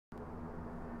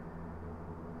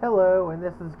Hello, and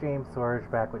this is James Sorge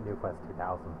back with New Quest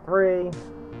 2003.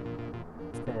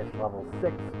 Finished level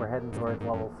 6, we're heading towards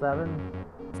level 7.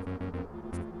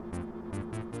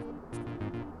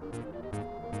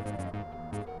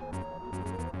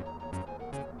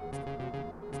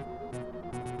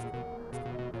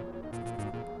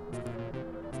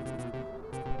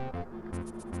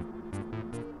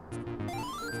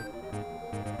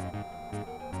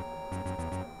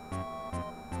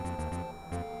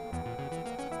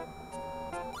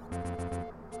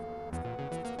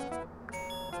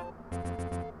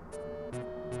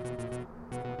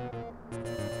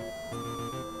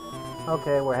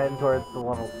 Okay, we're heading towards the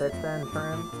level 6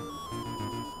 entrance.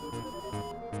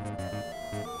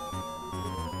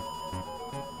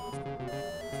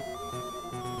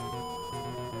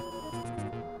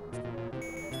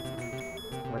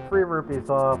 With 3 rupees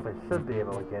off, I should be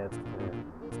able to get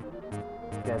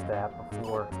that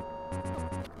before.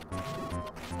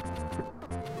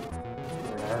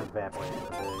 Yeah, that's a bad place to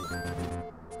be.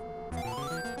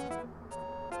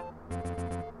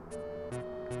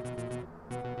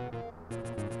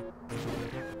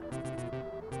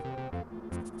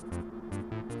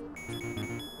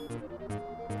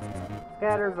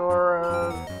 Scatter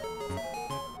Zoras.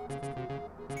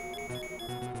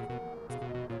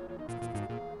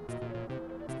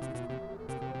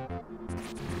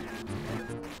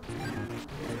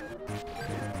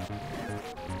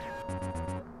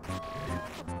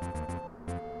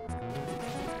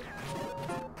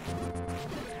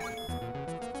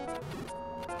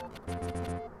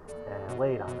 And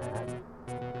late on that.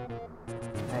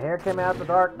 And here came out the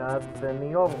Dark Nuts in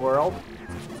the overworld.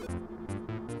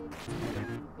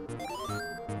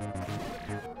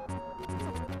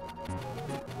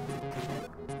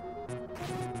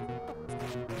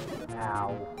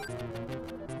 Ow.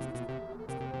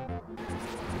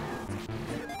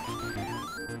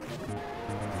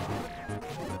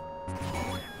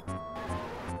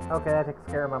 Okay, that takes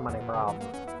care of my money problem.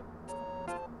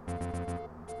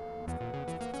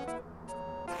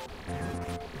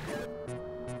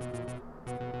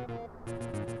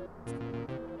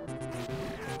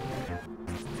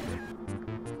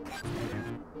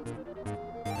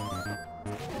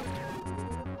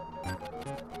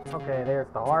 Okay, there's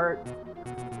the heart.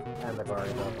 And the guard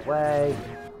is on the way.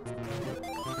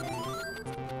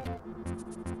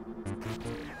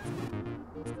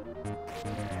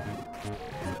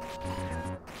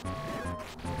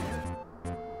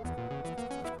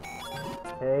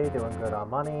 Okay, doing good on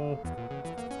money.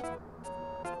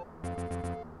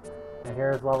 And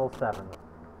here's level 7.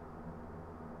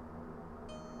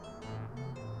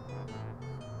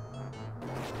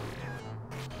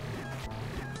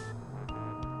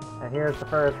 And here's the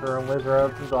first room, Wizard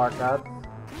of the Dark Nuts.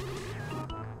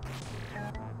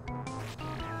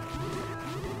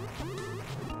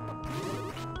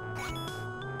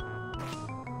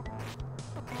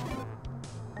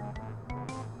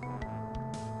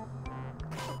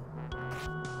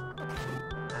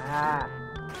 Ah!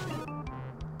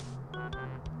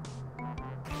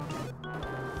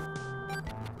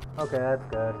 Okay, that's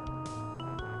good.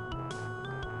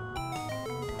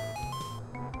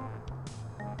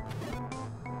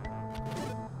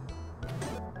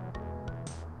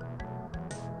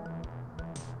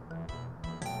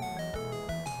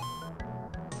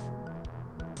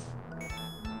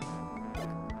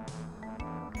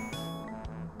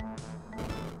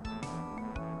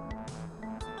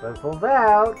 Whistle's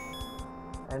out!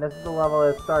 And this is the level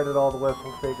that started all the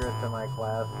Whistle secrets in my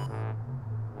class.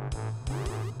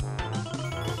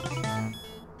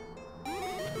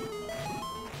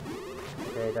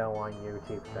 Okay, don't want you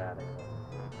cheap chatting.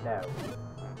 No.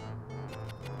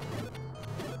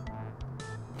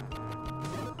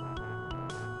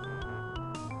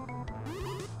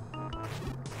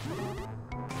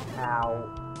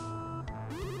 Ow.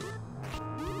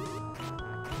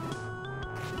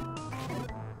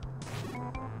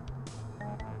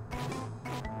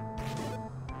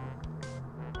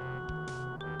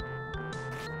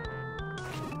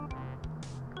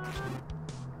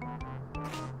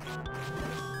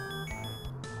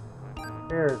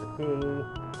 Here's the key.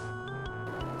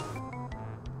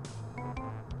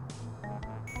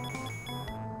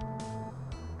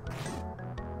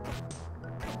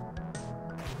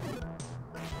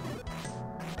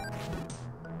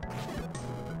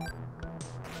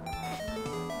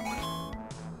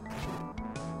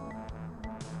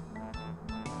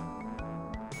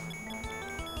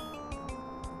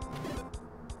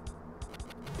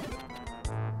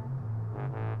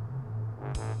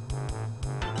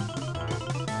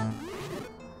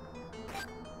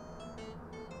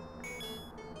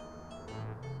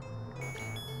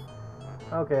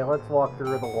 Okay, let's walk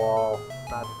through the wall.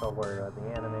 Not so worried about the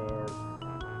enemies.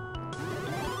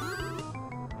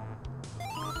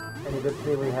 And you can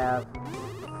see we have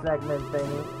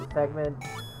segment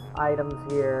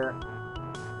items here.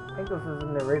 I think this is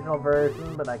in the original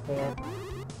version, but I can't.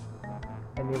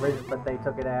 But they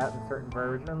took it out in certain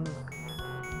versions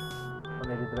when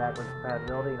they did the backwards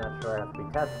compatibility. Not sure, it has to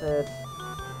be tested.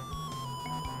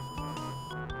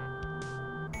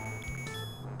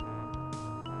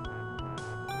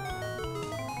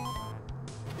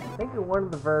 I think in one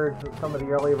of the versions, some of the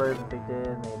early versions they did,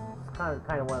 and it's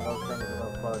kind of one of those things that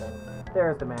was floating.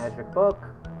 There's the magic book.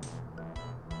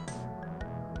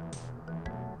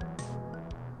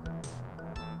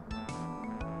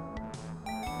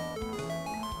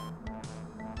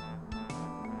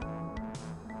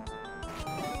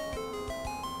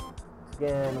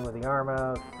 Again with the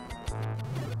Armos.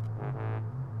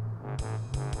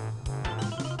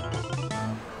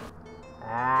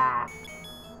 Ah!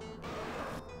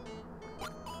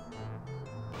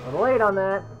 A little late on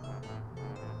that.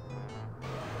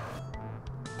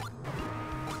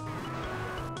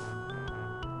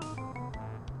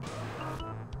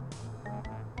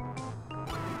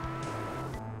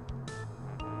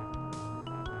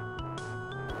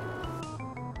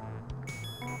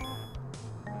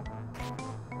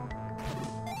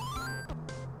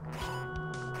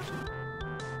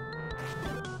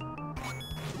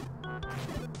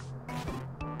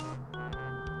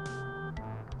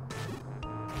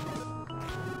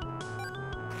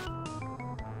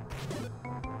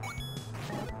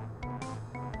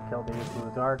 Kill these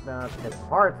blue darkness, get some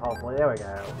hearts, hopefully. There we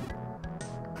go.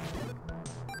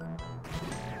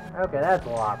 Okay, that's a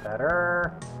lot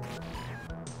better.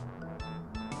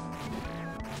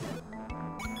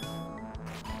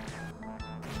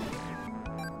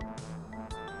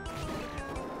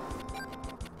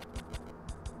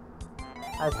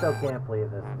 I still can't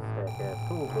believe this mistake is.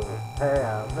 Boo-boo.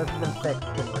 Hey, this has been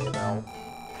fixed in Rebuild.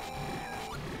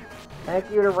 Thank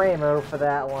you to Raimo for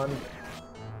that one.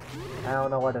 I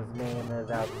don't know what his name is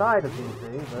outside of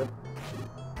ZZ, but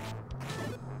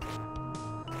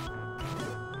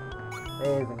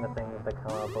amazing the things that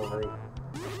come up over the...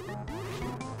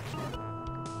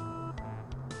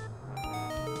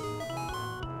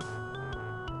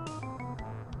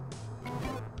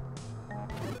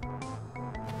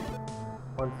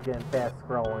 Once again, fast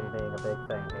scrolling being a big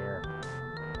thing here.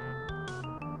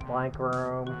 Blank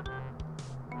room.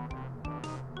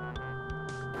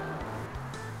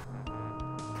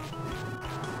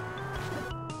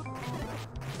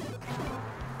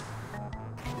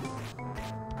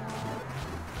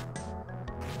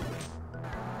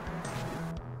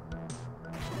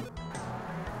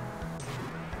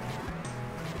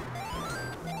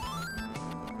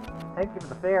 Thank you for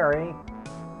the fairy.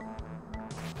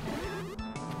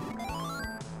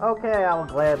 Okay, I will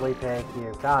gladly take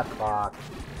you. God clock.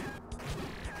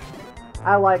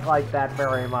 I like that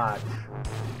very much.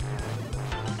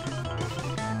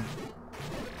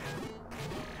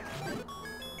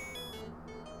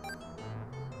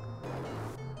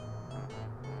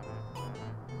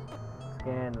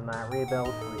 Scan and not rebuild,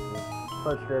 so we can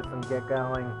push this and get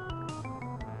going.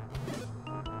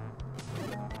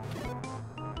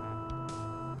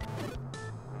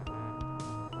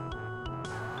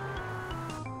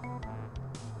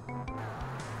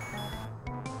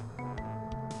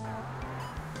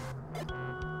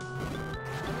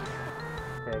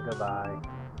 Okay, goodbye.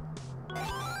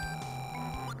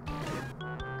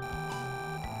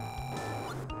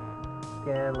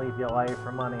 Again, leave your life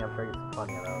for money. I'm sure there's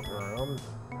plenty of those rooms.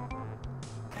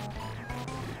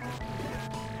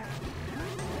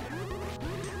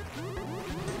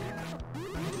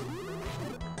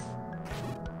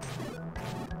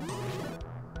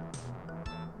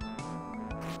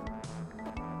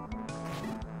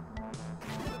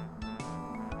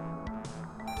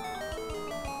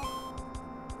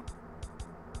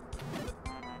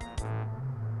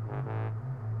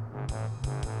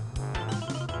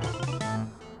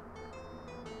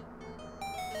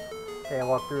 Okay, I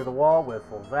walk through the wall,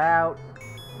 whistles out.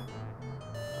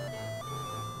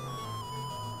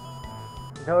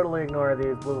 Totally ignore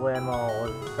these blue land moles,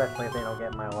 especially if they don't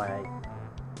get in my way.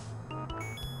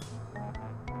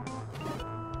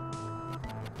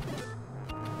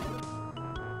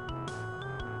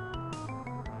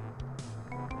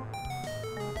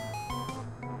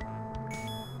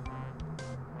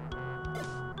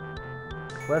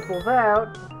 Whistles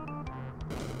out.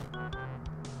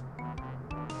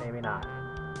 Maybe not.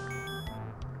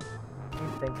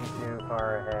 Keep thinking too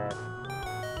far ahead.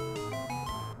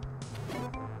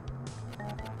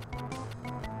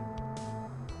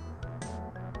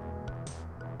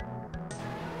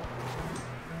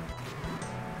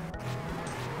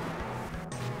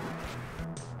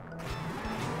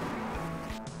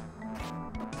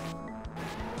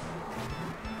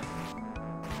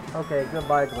 Okay,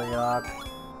 goodbye, Gleok.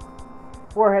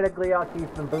 Four-headed Gleok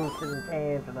keeps them boosted and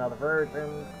changed in other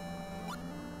versions.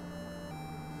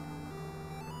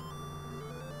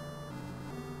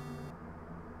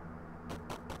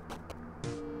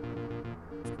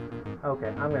 Okay,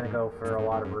 I'm gonna go for a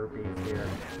lot of rupees here.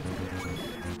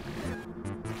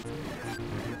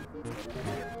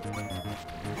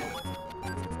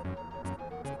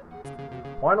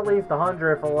 Want at least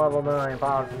 100 for level 9,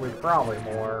 possibly, probably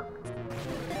more.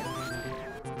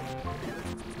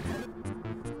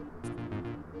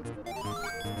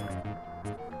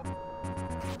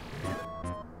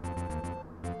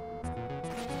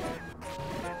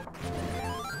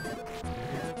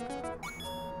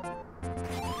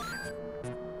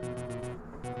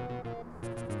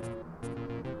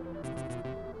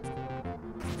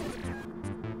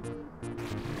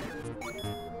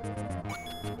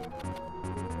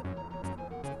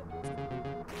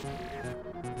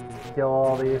 Kill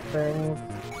all these things.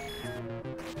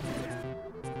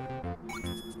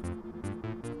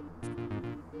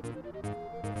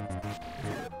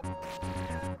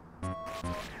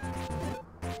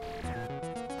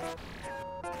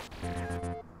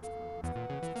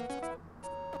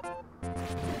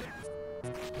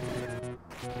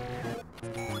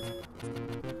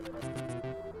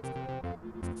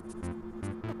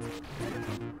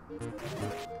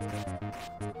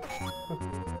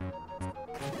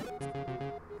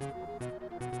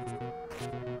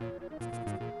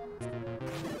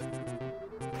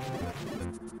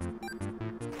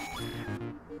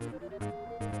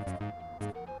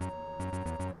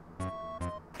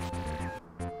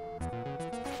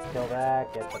 Kill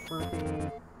that, get the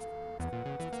fruity.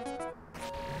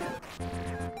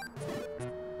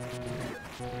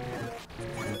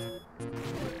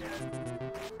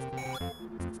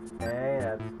 Okay,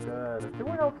 that's good. I'm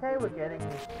doing okay with getting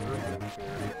these rupees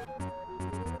here.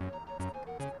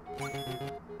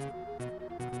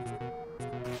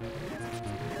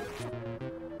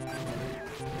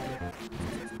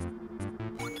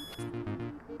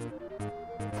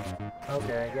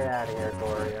 Okay, get out of here,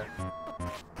 Gloria.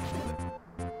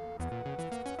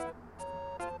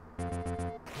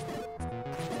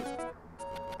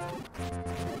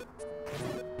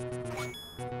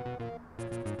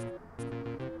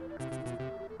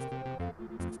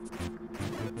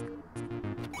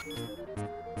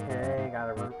 Okay, got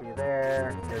a rupee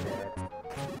there. You're dead.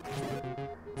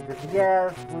 Because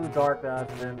yes, Blue Dark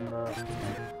Nuts in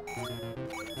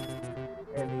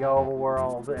the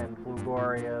overworld and Blue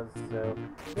Glorias, so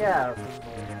yeah,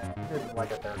 this is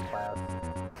like a third class.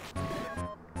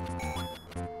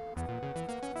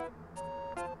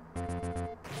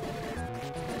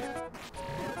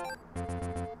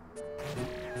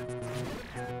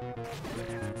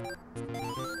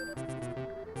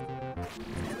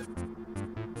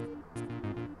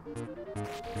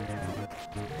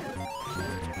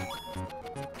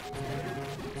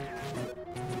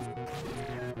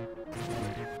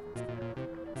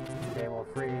 Okay, we'll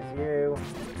freeze you.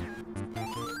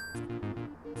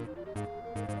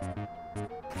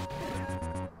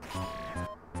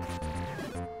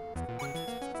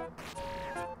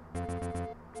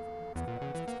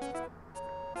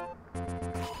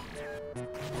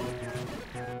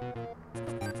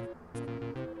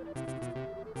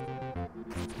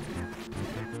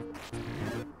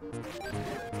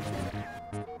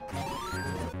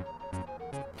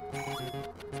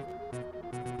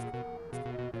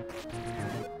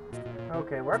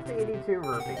 Okay, we're up to 82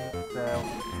 rupees, so...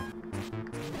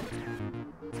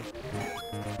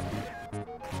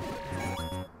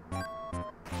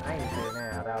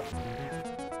 now, that was...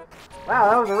 Wow,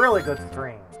 that was a really good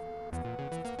stream.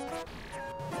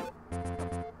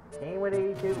 Came with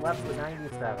 82, left with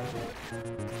 97.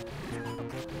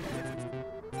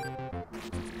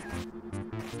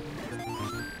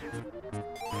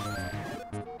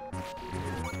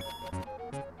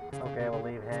 Okay, we'll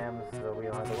leave him, so we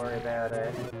don't have to worry about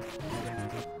it.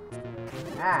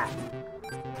 Ah!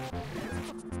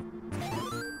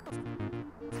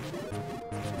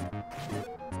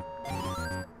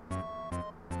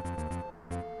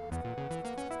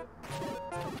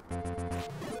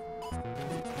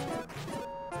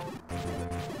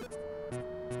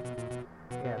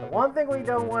 Yeah, the one thing we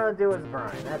don't want to do is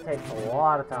grind. That takes a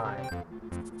lot of time.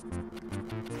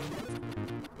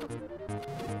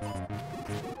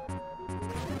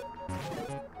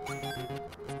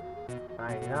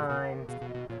 $99.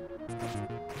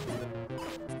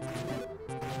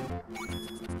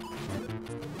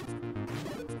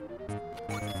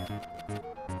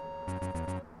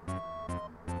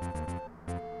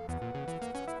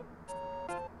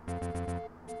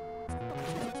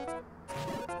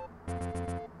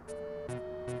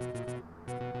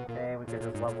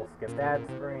 just level skip that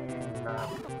screen.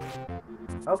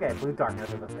 Okay, blue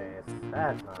darkness in the face.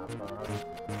 That's not fun.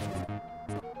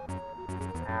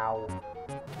 Ow.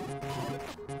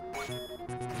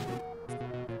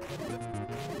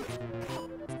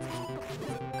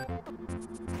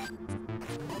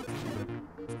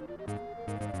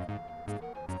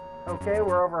 Okay,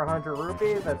 we're over 100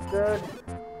 rupees. That's good.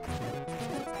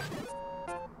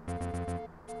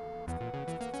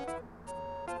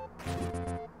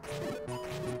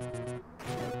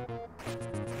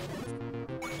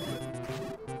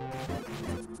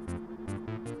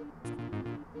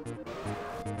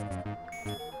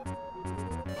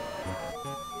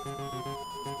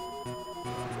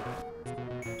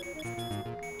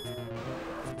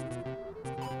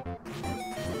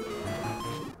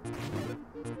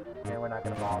 We're not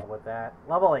going to bother with that.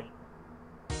 Level 8.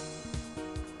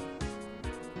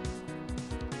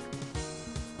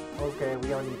 Okay, we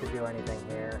don't need to do anything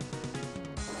here.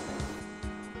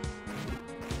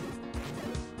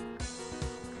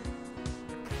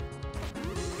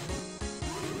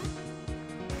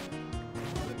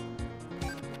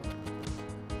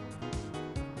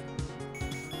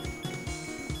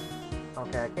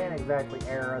 Okay, I can't exactly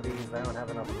arrow these. I don't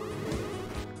have enough rupees.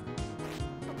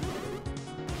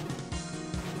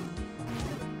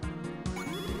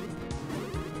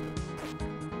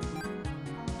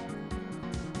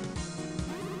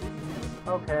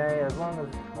 Okay, as long as...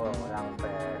 Whoa, that was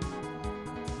bad.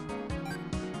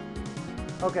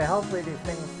 Okay, hopefully these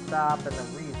things stop in a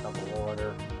reasonable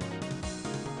order.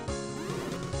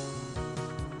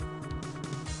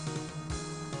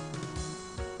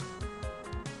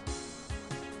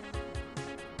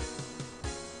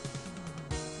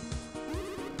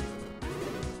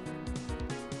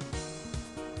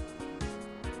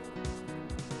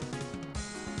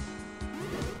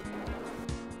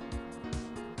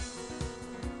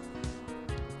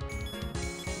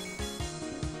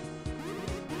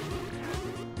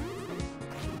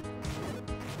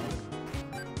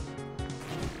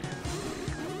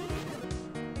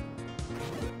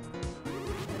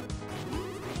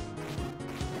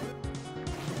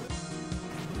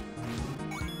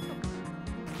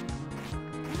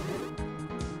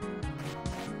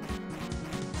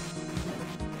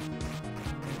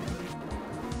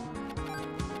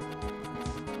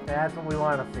 That's what we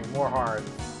want to see. More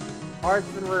hearts. Hearts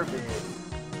and rupees.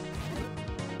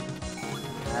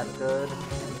 That's good.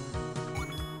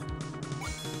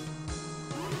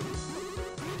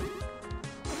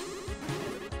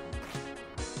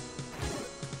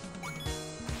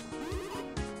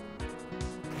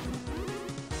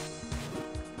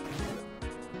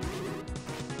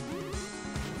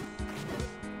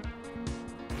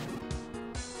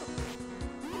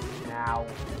 Ow.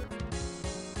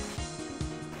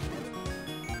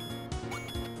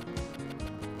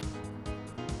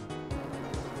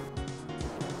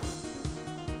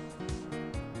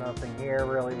 Nothing here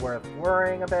really worth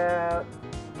worrying about.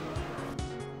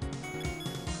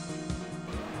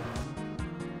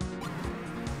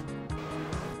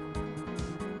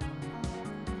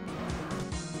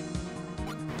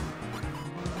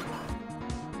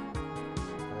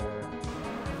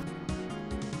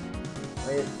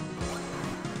 Wait.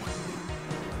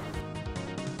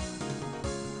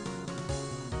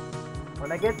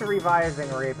 When I get to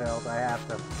revising rebuild, I have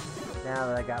to, now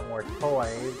that I got more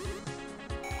toys,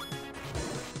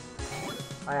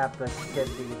 I have to get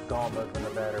these Gombas in a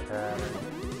better pattern.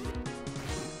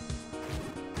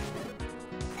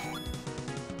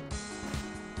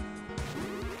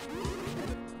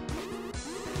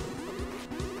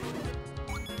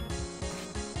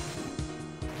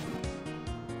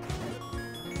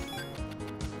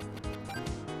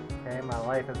 Okay, my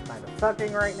life is kind of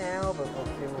sucking right now, but we'll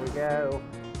see where we go.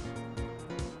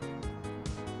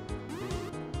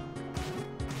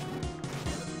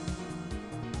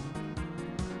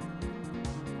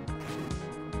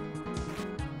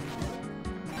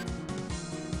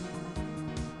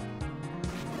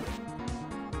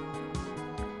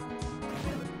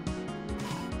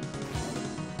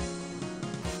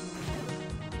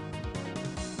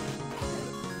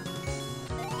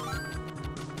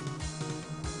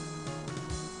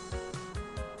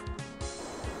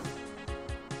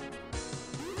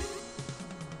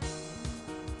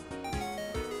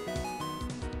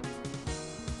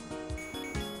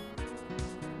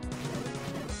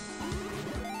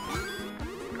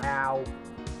 Ow.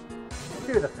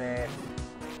 To the face.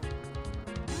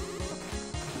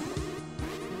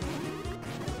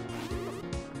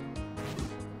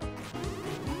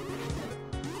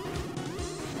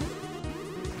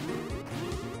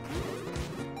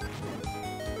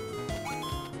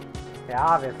 Okay,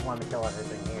 I obviously want to kill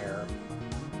everything here.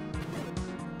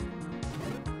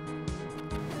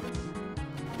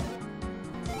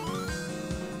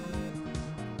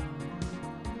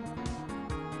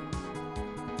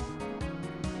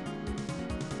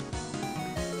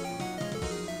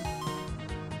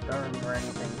 Don't remember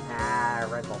anything. Ah,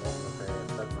 red bubble in the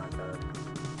face. That's not good.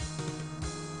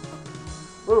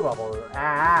 Blue bubble.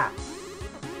 Ah!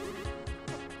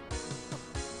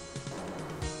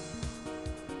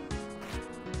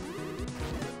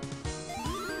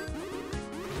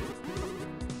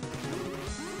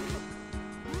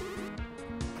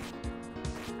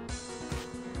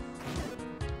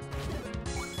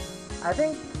 I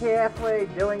think halfway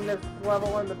doing this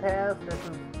level in the past,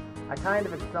 I kind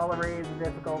of accelerated the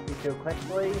difficulty too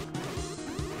quickly.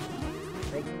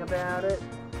 Thinking about it.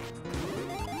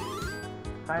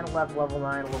 Kind of left level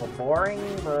 9 a little boring,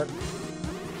 but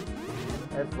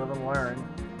let's live and learn.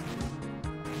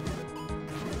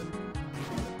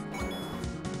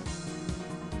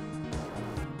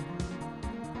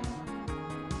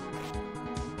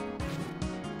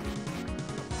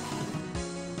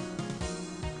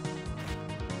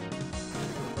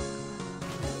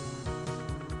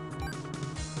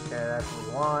 Okay, that's what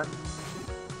we want.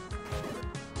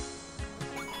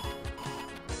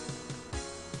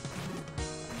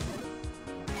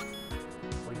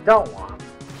 We don't want.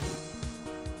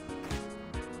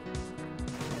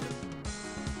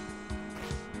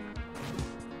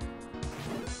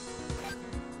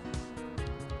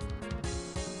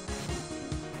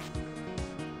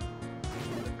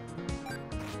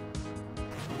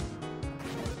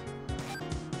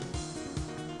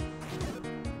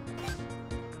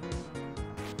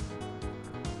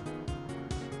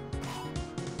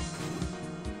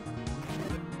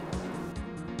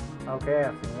 Okay,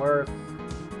 I've seen worse.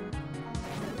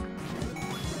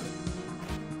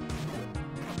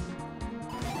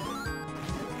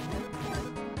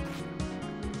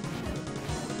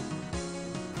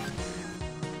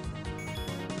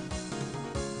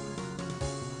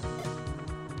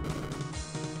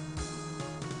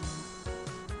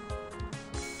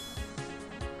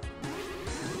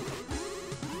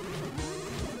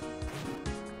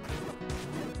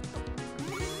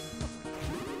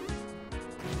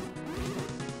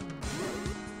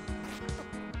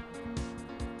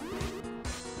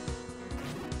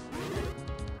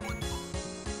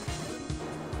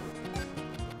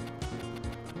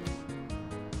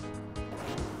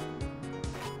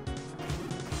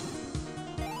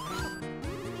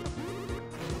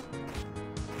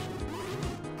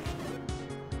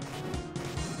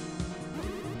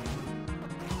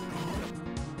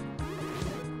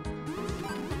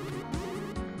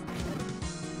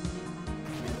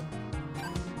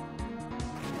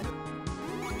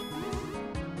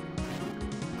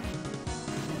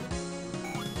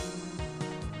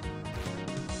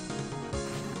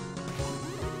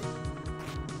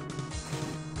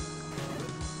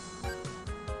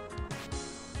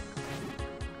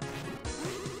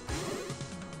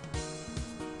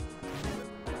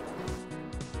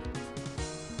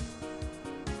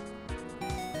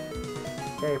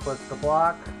 Okay, puts the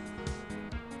block.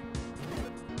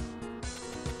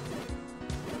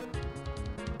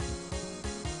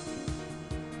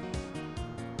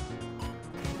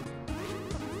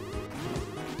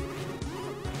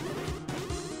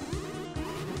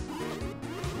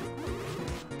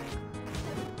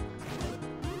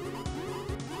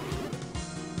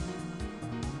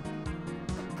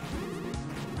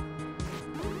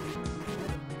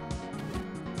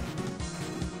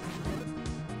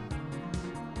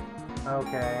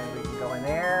 Okay, we can go in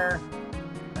there.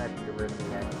 I have to get rid of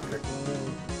the extra key.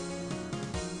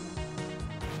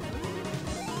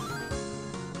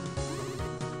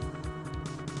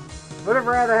 Would have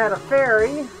rather had a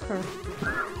fairy.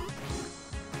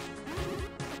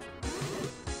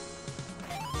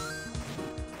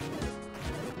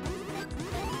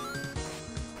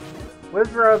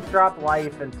 Wizrobe dropped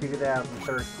life in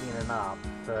 2013 and up,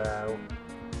 so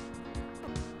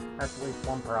that's at least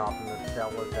one problem that's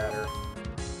dealt with better.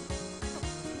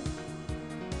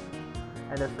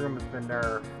 And this room has been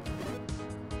nerfed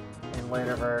in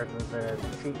later versions and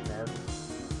its cheapness.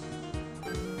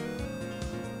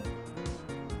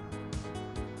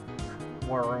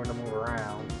 More room to move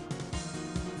around.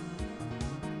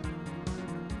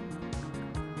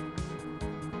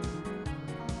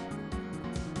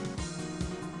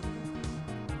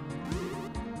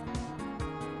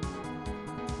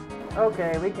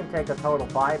 Okay, we can take a total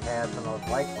bypass on those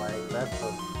light legs. That's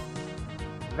a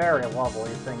very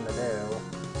lovely thing to do.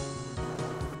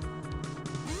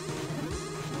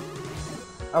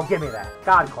 Oh, give me that.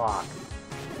 God Clock.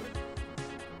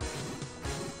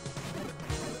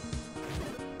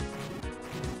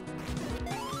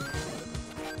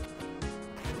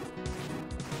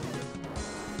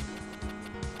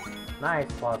 Nice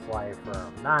plus life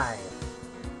room. Nice.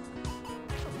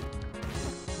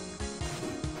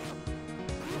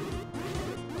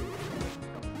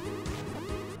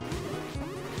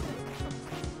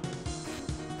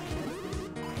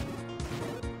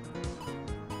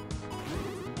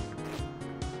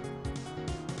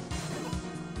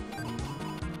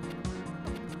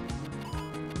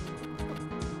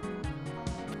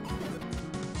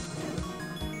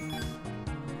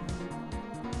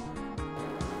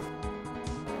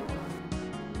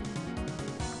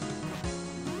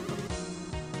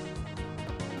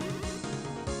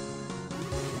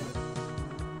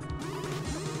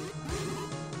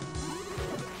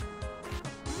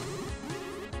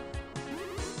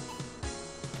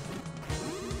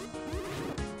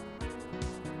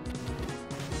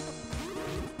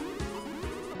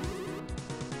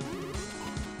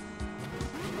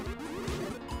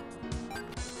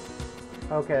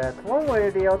 Okay, that's one way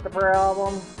to deal with the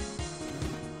problem.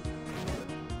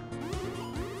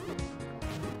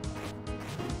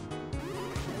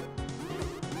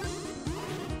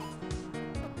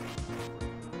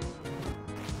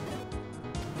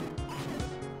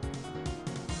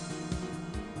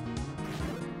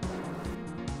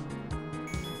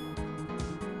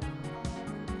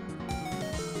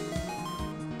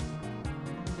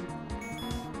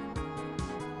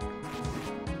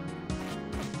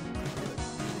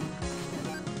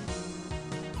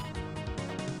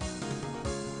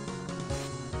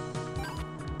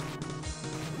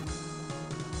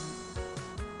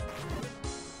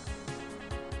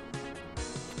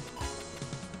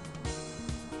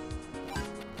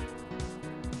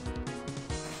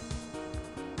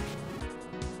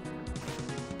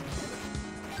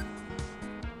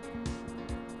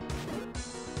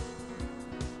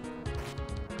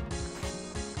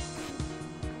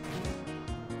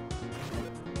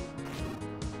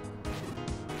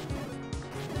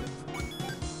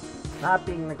 Not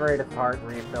being the greatest heart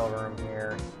refill room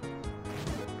here.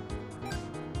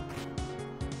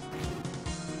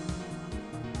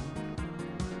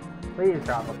 Please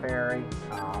drop a fairy.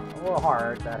 A little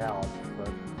hard, that helps, but...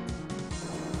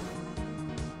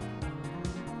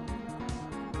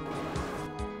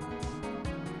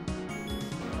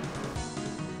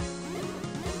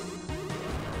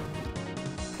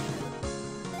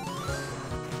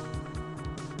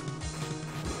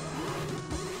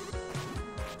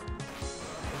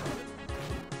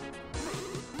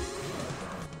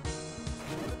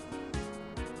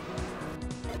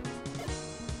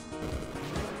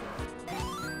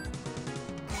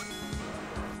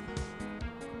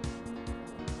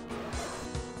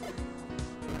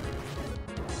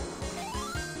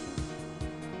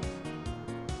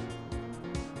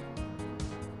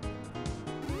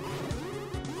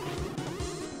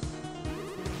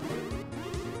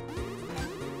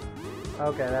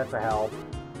 Okay, that's a help.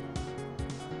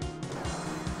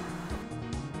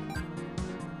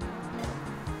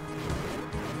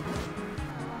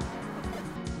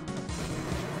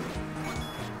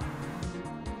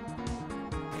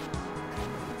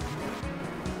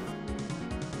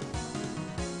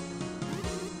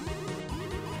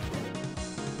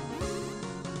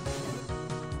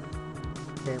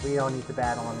 Okay, we don't need to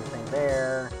battle anything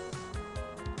there.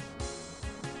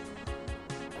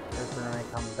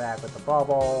 Comes back with the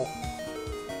bubble.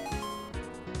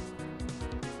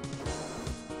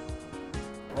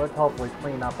 Let's hopefully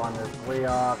clean up on this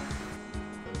Leok.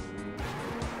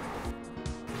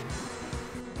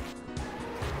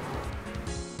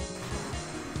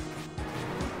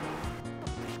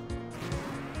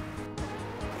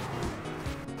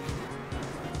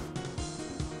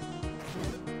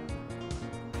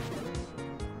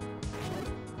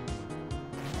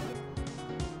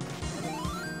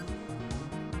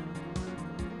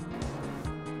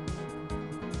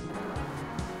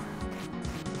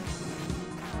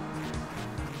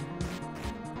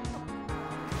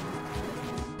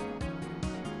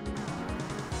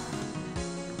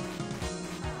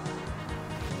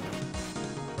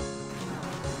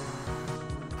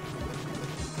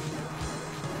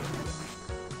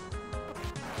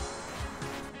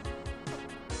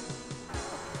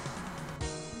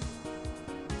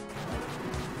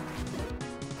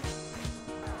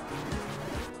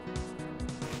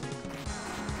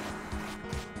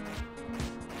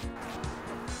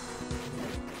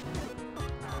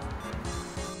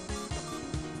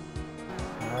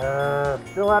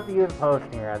 Still have to use a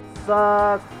potion here. That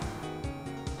sucks.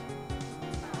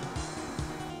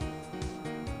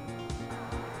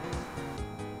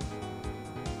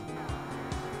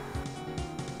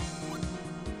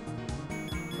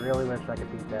 Really wish I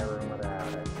could beat that room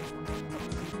without it.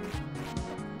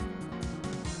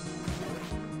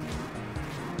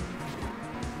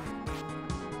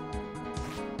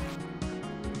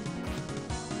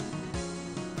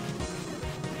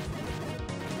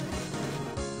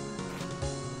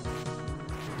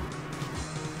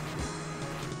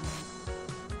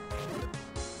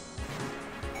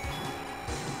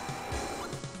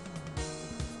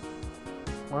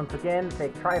 Once again,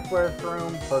 take Trifler's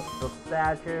room, push the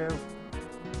statue.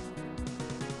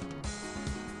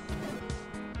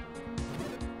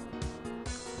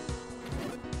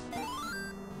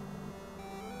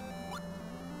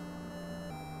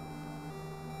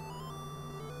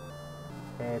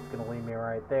 Okay, it's gonna leave me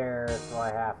right there, so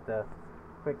I have to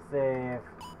quick save.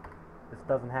 This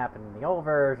doesn't happen in the old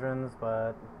versions,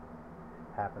 but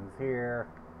happens here.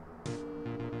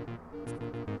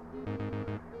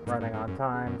 Running on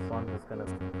time, so I'm just gonna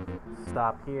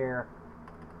stop here.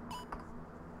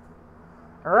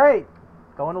 Alright,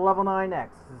 going to level 9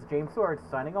 next. This is James Swords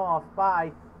signing off.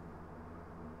 Bye.